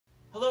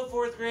Hello,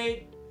 fourth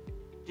grade.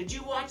 Did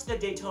you watch the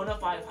Daytona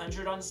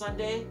 500 on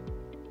Sunday?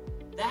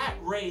 That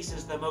race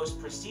is the most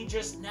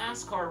prestigious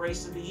NASCAR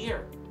race of the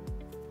year.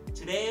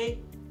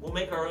 Today, we'll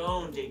make our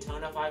own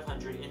Daytona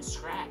 500 in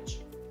Scratch.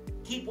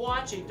 Keep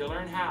watching to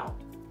learn how.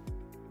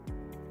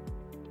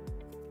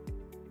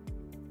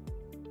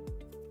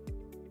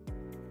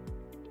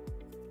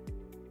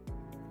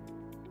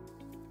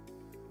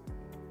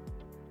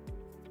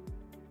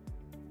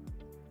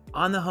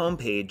 On the home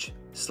page,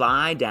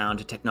 slide down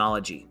to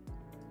Technology.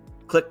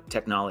 Click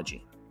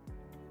Technology.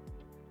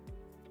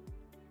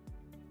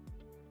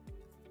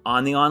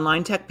 On the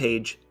online tech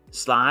page,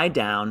 slide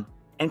down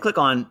and click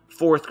on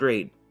fourth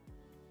grade.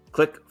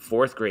 Click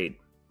fourth grade.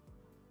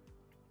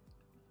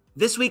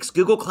 This week's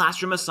Google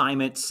Classroom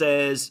assignment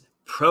says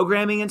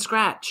Programming in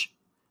Scratch,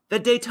 the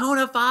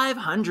Daytona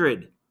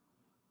 500.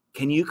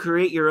 Can you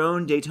create your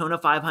own Daytona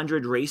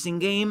 500 racing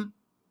game?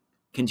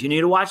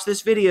 Continue to watch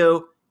this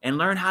video and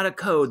learn how to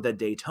code the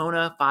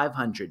Daytona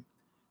 500,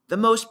 the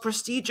most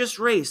prestigious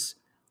race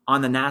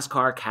on the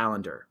NASCAR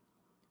calendar.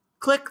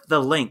 Click the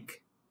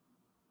link.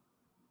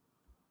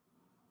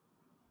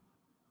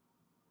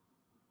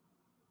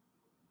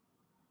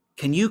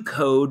 Can you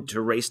code to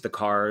race the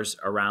cars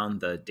around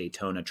the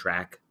Daytona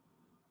track?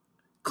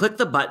 Click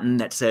the button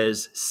that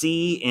says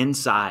See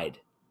Inside.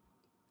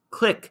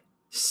 Click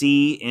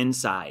See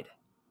Inside.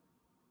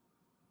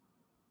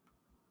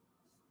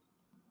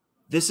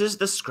 This is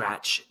the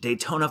Scratch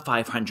Daytona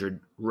 500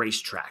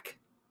 racetrack.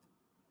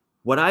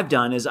 What I've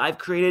done is I've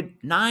created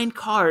 9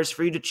 cars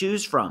for you to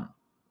choose from.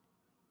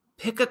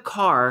 Pick a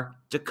car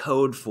to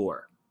code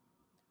for.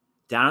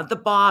 Down at the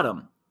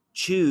bottom,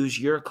 choose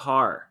your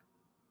car.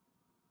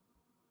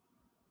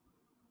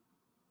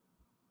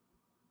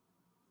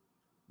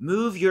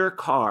 Move your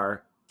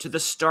car to the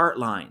start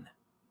line.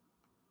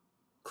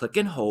 Click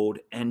and hold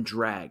and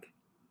drag.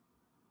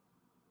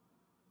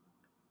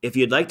 If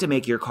you'd like to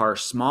make your car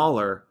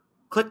smaller,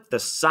 click the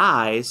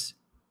size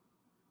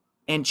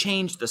and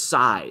change the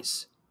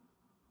size.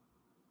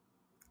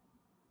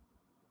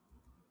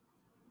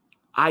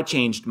 I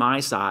changed my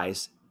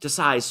size to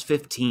size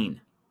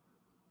 15.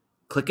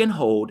 Click and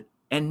hold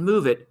and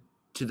move it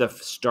to the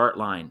start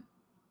line.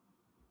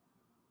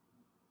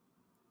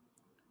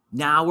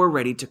 Now we're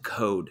ready to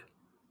code.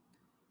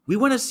 We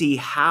want to see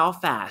how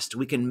fast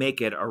we can make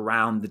it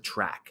around the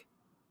track.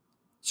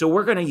 So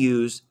we're going to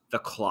use the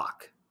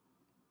clock.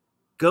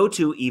 Go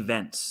to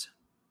Events.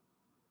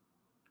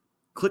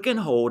 Click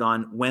and hold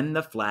on when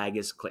the flag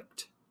is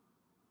clicked.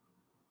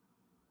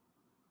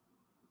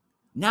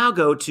 Now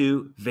go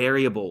to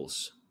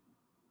Variables.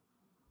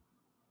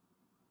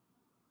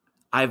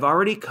 I've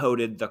already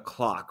coded the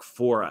clock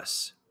for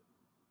us.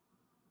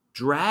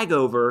 Drag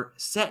over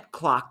Set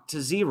Clock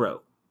to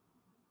 0.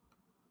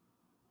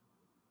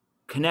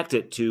 Connect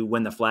it to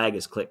when the flag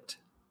is clicked.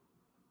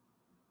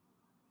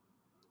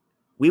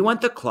 We want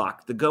the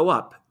clock to go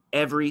up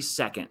every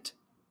second.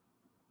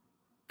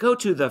 Go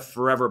to the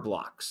Forever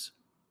blocks.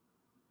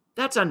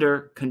 That's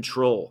under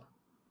Control.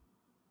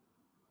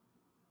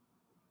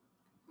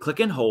 Click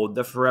and hold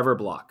the Forever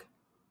block.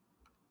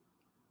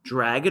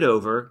 Drag it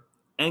over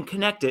and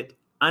connect it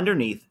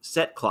underneath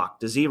Set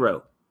Clock to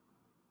 0.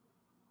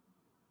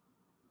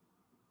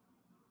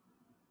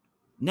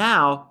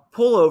 Now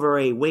pull over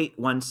a Wait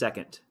 1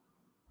 second.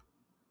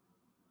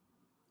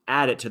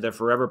 Add it to the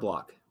Forever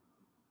block.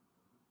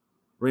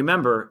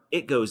 Remember,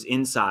 it goes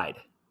inside.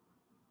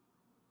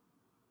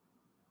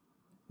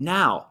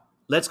 Now,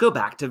 let's go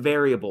back to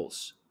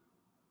Variables.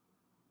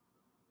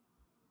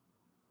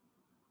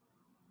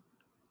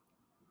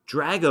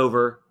 Drag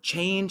over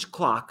Change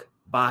Clock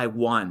by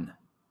 1.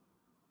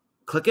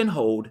 Click and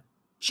hold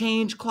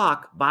Change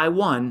Clock by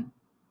 1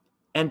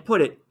 and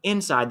put it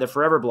inside the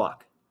Forever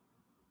block.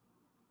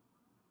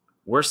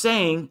 We're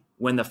saying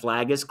when the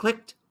flag is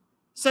clicked,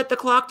 set the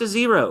clock to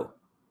 0.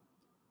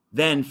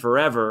 Then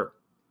Forever,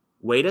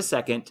 wait a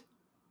second,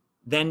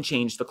 then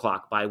change the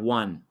clock by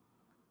 1.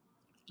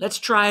 Let's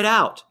try it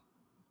out.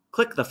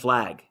 Click the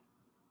flag.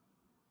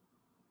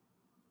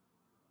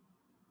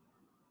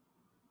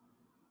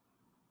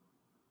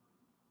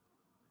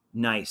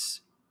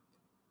 Nice.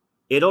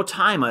 It'll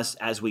time us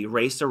as we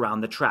race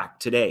around the track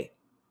today.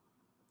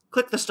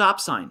 Click the stop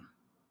sign.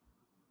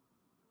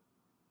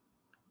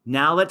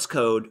 Now let's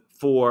code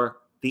for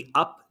the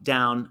up,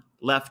 down,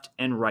 left,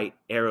 and right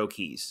arrow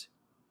keys.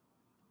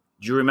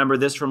 Do you remember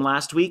this from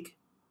last week?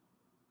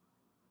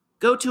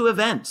 Go to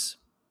Events.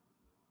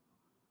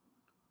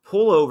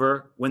 Pull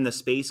over when the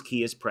space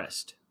key is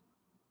pressed.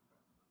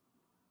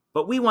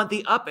 But we want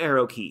the up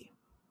arrow key.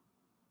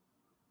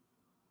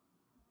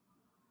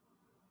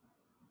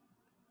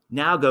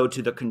 Now go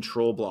to the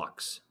Control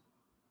blocks.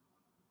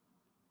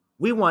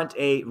 We want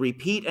a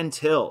Repeat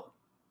Until.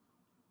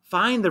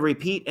 Find the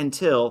Repeat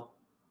Until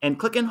and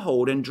click and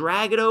hold and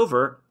drag it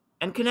over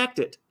and connect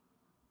it.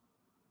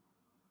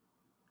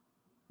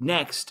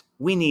 Next,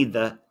 we need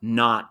the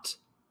Not.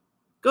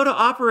 Go to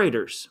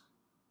Operators.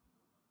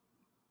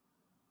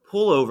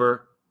 Pull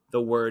over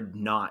the word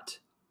Not.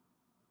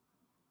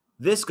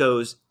 This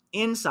goes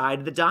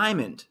inside the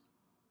diamond.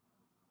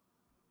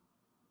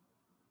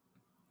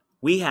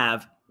 we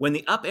have when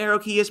the up arrow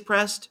key is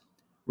pressed,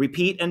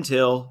 repeat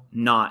until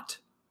not.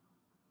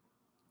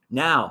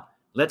 Now,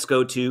 let's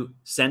go to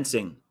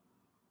sensing.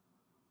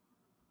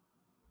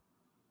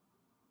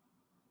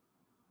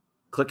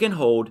 Click and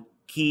hold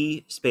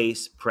key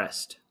space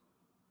pressed.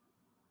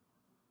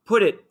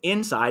 Put it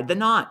inside the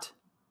not.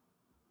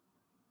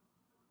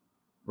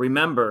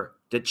 Remember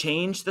to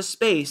change the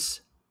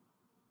space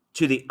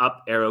to the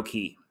up arrow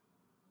key.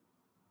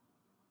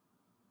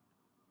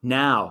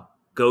 Now,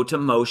 go to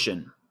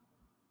motion.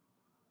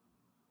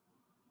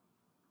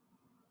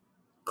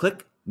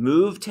 Click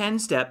Move 10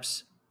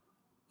 steps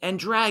and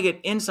drag it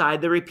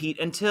inside the repeat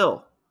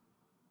until.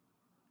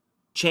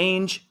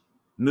 Change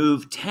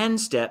Move 10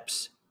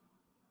 steps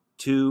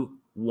to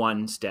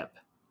 1 step.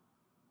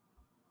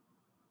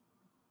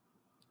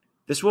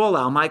 This will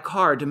allow my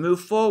car to move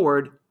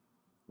forward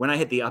when I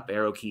hit the up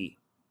arrow key.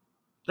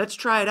 Let's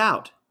try it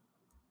out.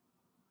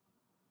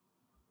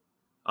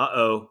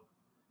 Uh-oh,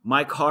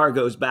 my car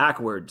goes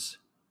backwards.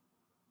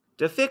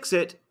 To fix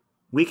it,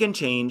 we can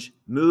change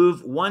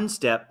Move 1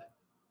 step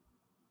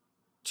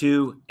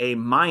to a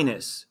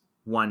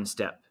 -1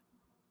 step.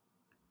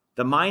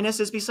 The minus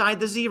is beside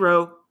the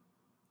 0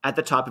 at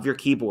the top of your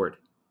keyboard.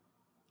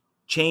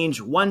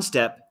 Change 1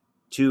 step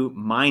to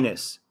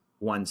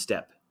 -1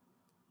 step.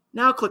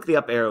 Now click the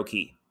up arrow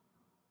key.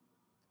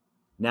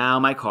 Now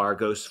my car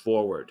goes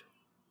forward.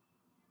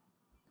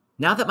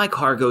 Now that my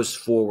car goes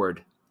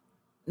forward,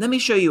 let me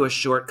show you a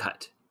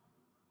shortcut.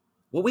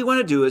 What we want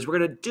to do is we're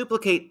going to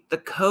duplicate the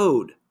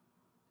code.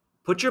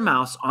 Put your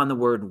mouse on the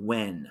word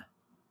when.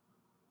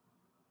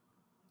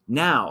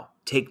 Now,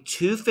 take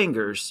 2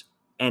 fingers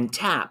and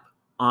tap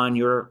on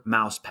your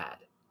mouse pad.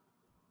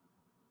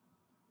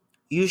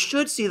 You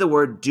should see the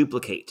word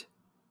duplicate.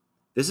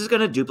 This is going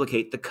to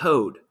duplicate the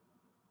code.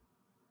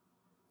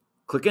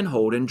 Click and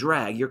hold and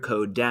drag your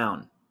code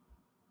down.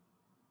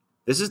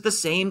 This is the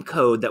same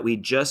code that we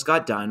just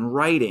got done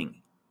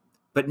writing,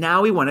 but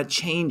now we want to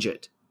change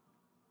it.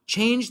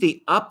 Change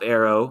the up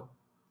arrow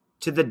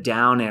to the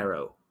down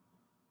arrow.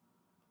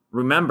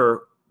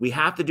 Remember, we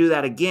have to do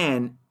that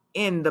again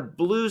in the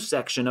blue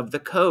section of the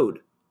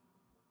code.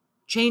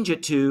 Change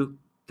it to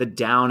the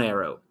down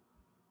arrow.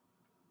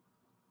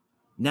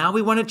 Now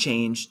we want to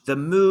change the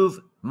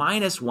move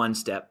 -1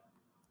 step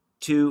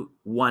to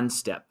 1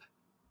 step.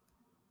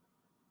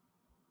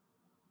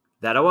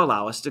 That'll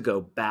allow us to go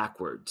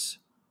backwards.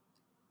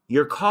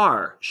 Your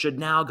car should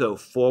now go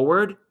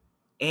forward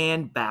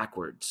and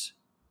backwards.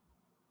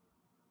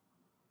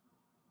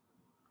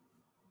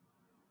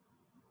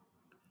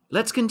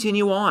 Let's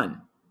continue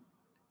on.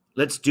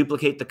 Let's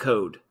duplicate the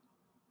code.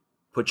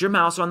 Put your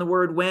mouse on the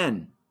word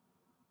when.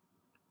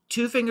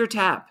 2-finger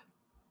tap.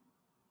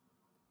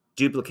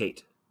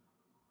 Duplicate.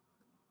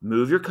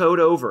 Move your code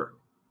over.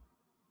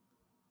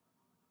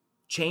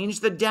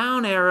 Change the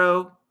down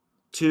arrow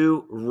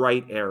to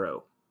right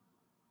arrow.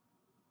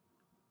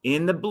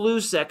 In the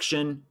blue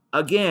section,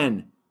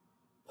 again,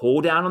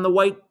 pull down on the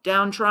white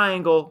down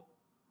triangle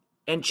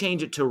and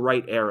change it to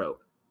right arrow.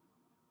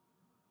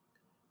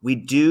 We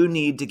do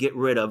need to get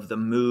rid of the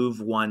move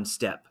 1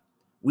 step.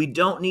 We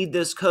don't need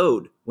this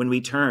code when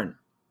we turn.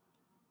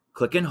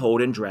 Click and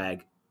hold and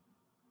drag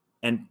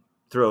and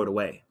throw it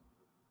away.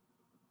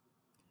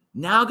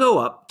 Now go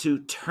up to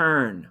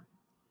turn.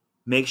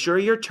 Make sure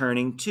you're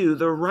turning to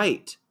the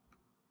right.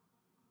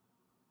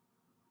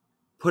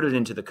 Put it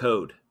into the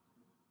code.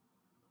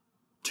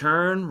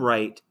 Turn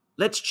right.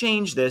 Let's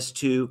change this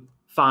to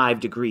 5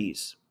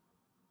 degrees.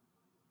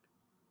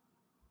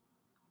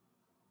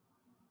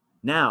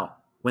 Now,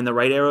 when the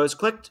right arrow is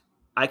clicked,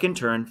 I can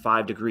turn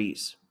 5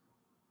 degrees.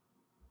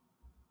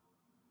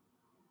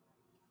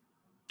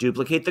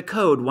 Duplicate the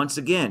code once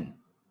again.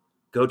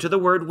 Go to the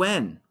word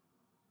when.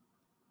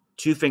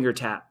 2-finger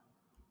tap.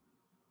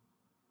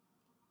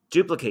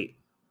 Duplicate.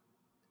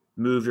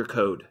 Move your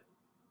code.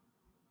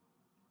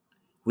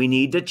 We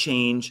need to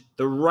change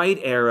the right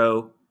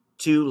arrow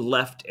to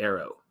left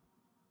arrow.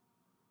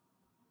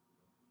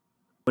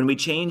 When we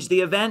change the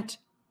event,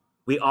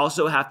 we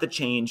also have to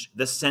change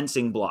the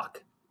sensing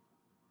block.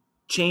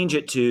 Change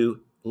it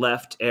to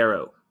left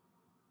arrow.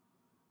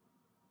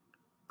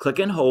 Click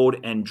and hold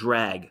and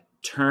drag.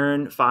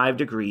 Turn 5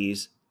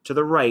 degrees to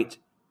the right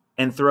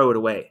and throw it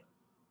away.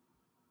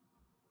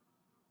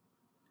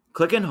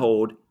 Click and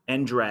hold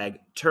and drag.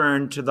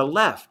 Turn to the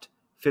left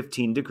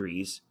 15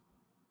 degrees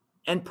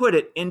and put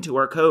it into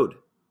our code.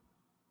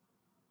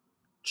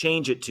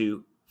 Change it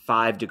to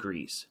 5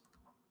 degrees.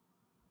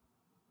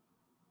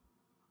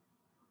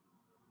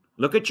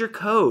 Look at your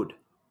code.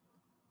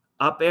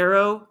 Up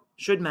arrow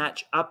should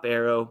match up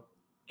arrow.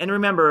 And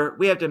remember,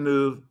 we have to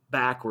move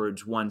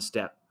backwards 1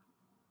 step.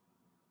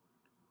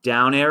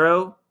 Down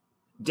arrow,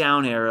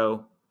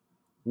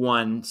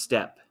 1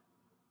 step.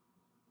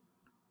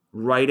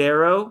 Right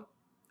arrow,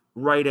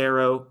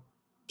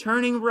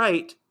 turning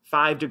right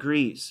 5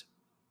 degrees.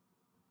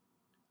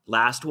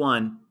 Last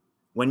one,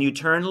 when you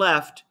turn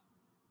left,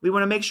 we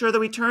want to make sure that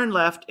we turn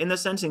left in the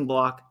sensing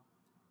block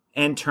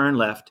and turn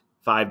left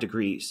 5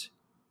 degrees.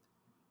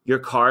 Your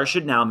car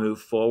should now move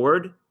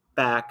forward,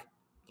 back,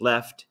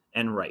 left,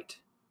 and right.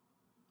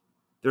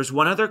 There's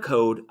one other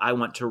code I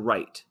want to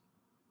write,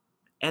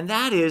 and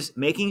that is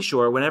making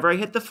sure whenever I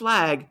hit the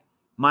flag,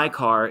 my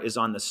car is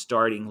on the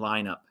starting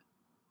lineup.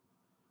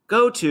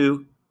 Go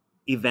to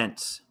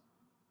Events.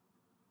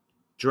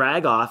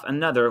 Drag off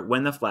another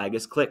when the flag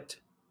is clicked.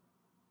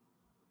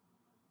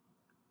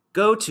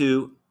 Go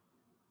to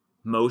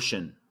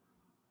Motion.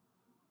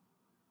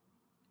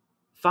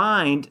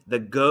 Find the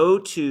Go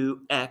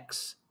to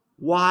X,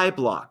 Y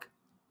block.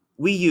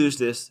 We used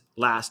this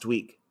last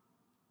week.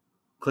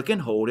 Click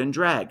and hold and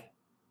drag.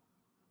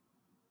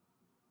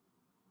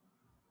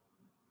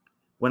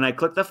 When I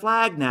click the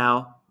flag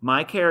now,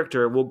 my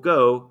character will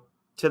go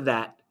to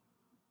that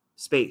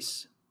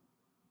space.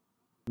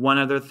 One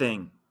other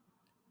thing.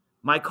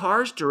 My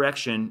car's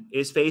direction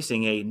is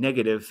facing a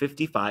negative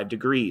 55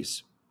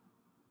 degrees.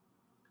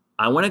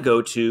 I want to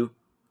go to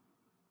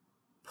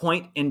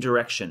Point in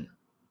Direction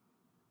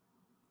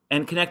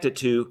and connect it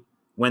to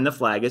when the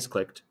flag is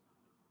clicked.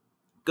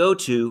 Go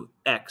to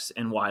X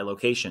and Y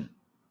location.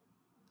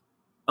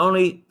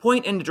 Only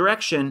point in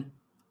direction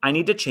I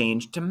need to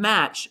change to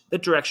match the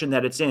direction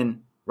that it's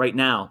in right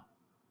now.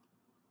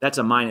 That's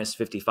a minus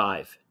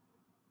 55.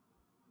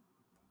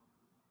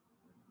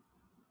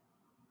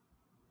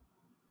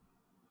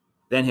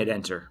 Then hit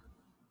enter.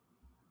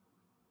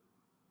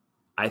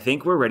 I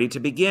think we're ready to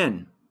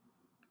begin.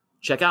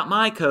 Check out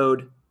my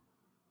code.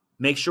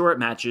 Make sure it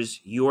matches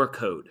your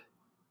code.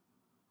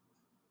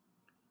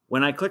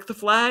 When I click the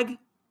flag,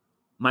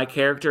 my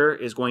character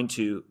is going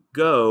to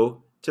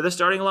go to the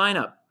starting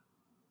lineup.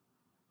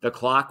 The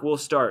clock will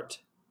start.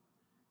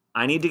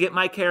 I need to get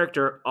my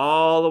character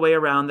all the way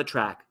around the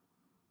track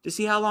to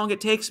see how long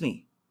it takes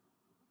me.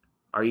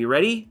 Are you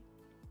ready?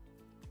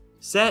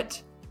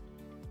 Set.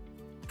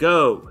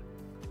 Go.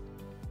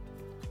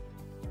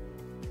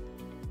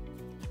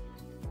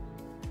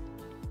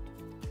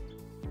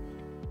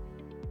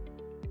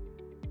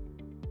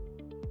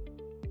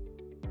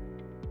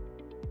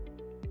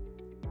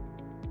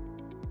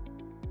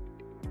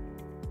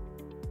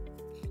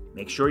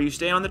 Make sure you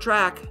stay on the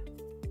track.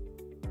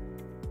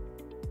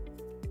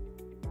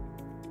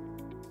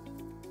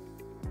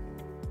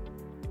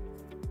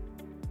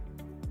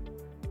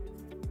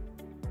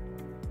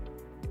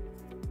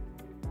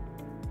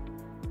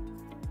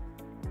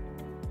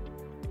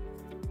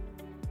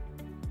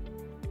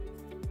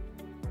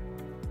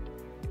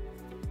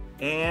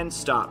 And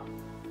stop.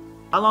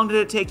 How long did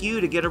it take you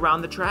to get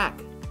around the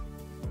track?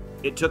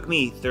 It took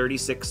me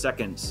 36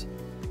 seconds.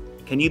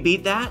 Can you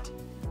beat that?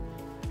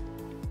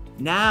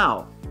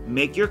 Now,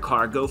 make your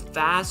car go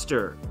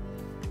faster.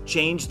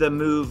 Change the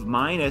move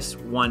minus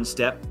 1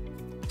 step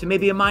to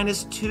maybe a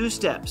minus 2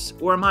 steps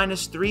or a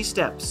minus 3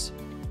 steps.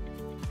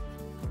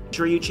 Make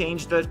sure you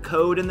change the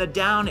code in the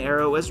down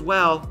arrow as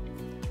well.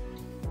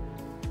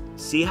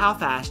 See how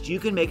fast you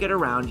can make it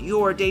around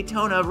your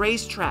Daytona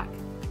racetrack.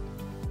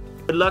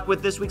 Good luck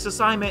with this week's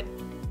assignment,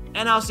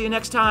 and I'll see you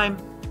next time.